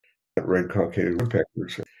red-cockaded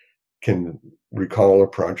woodpeckers. Can recall a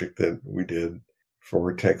project that we did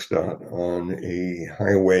for TXDOT on a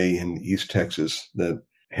highway in East Texas that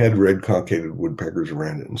had red-cockaded woodpeckers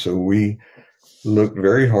around it. And so we looked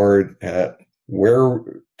very hard at where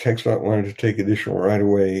TXDOT wanted to take additional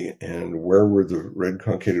right-of-way and where were the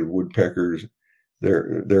red-cockaded woodpeckers.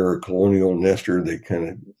 They're a colonial nester. They kind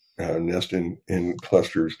of nest in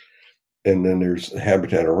clusters. And then there's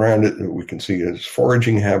habitat around it that we can see as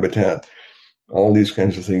foraging habitat. All these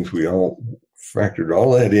kinds of things, we all factored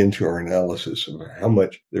all that into our analysis of how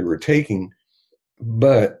much they were taking.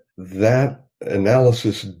 But that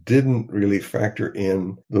analysis didn't really factor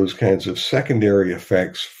in those kinds of secondary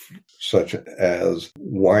effects, such as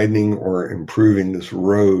widening or improving this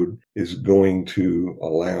road is going to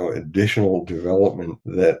allow additional development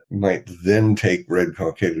that might then take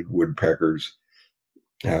red-cockaded woodpeckers.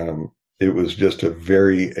 It was just a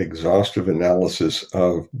very exhaustive analysis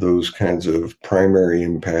of those kinds of primary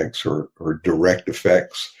impacts or direct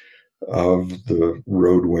effects of the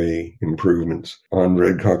roadway improvements on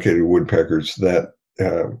red-cockaded woodpeckers that,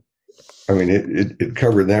 it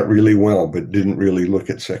covered that really well, but didn't really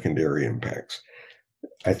look at secondary impacts.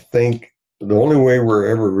 I think the only way we're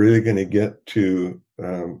ever really going to get to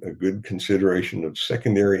a good consideration of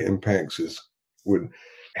secondary impacts would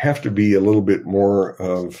have to be a little bit more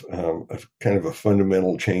of a kind of a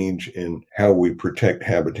fundamental change in how we protect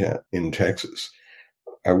habitat in Texas.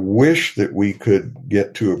 I wish that we could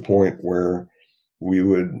get to a point where we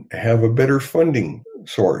would have a better funding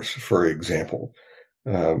source, for example.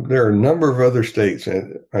 There are a number of other states,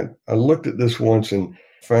 and I looked at this once and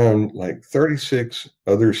found like 36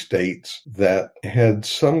 other states that had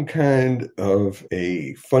some kind of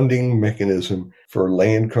a funding mechanism for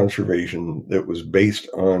land conservation that was based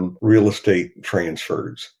on real estate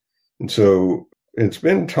transfers. And so it's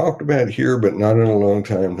been talked about here, but not in a long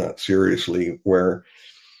time, not seriously, where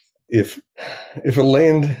if a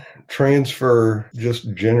land transfer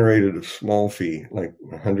just generated a small fee, like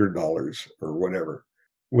 $100 or whatever,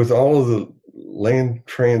 with all of the land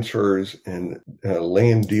transfers and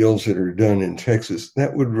land deals that are done in Texas,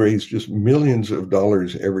 that would raise just millions of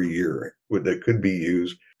dollars every year that could be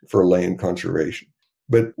used for land conservation.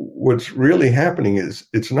 But what's really happening is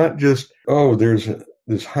it's not just, there's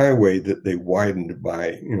this highway that they widened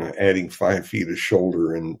by, adding 5 feet of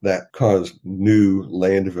shoulder, and that caused new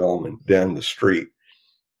land development down the street.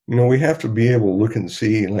 We have to be able to look and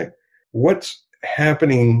see, like, what's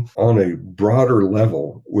happening on a broader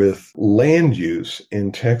level with land use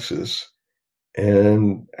in Texas,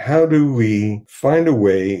 and how do we find a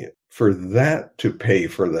way for that to pay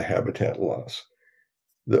for the habitat loss?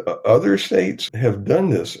 The other states have done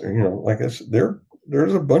this, like I said,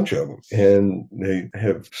 there's a bunch of them, and they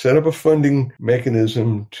have set up a funding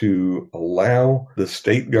mechanism to allow the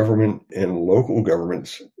state government and local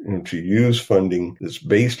governments to use funding that's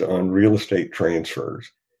based on real estate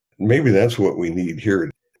transfers. Maybe that's what we need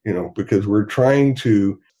here, because we're trying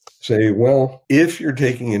to say, well, if you're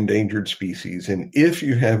taking endangered species and if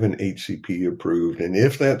you have an HCP approved, and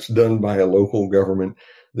if that's done by a local government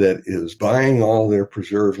that is buying all their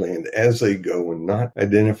preserved land as they go and not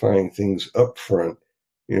identifying things up front,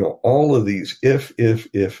 all of these if,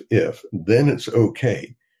 then it's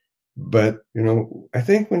okay. But, I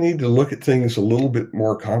think we need to look at things a little bit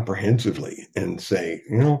more comprehensively and say,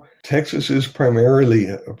 Texas is primarily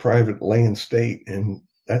a private land state, and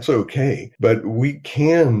that's okay. But we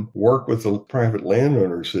can work with the private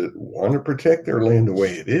landowners that want to protect their land the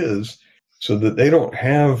way it is so that they don't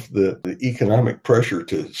have the economic pressure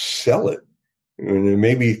to sell it. And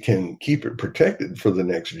maybe can keep it protected for the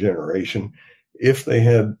next generation if they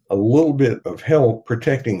had a little bit of help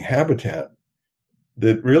protecting habitat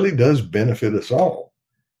that really does benefit us all.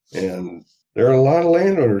 And there are a lot of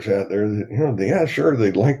landowners out there that, sure,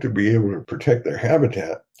 they'd like to be able to protect their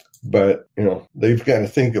habitat, but, they've got to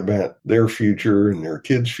think about their future and their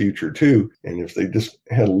kids' future too. And if they just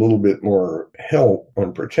had a little bit more help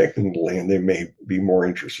on protecting the land, they may be more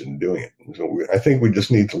interested in doing it. So I think we just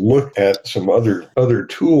need to look at some other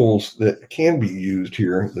tools that can be used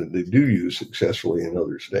here that they do use successfully in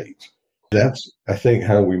other states. That's, I think,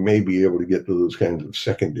 how we may be able to get to those kinds of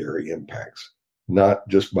secondary impacts, not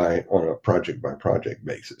just on a project by project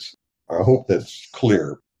basis. I hope that's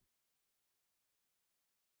clear.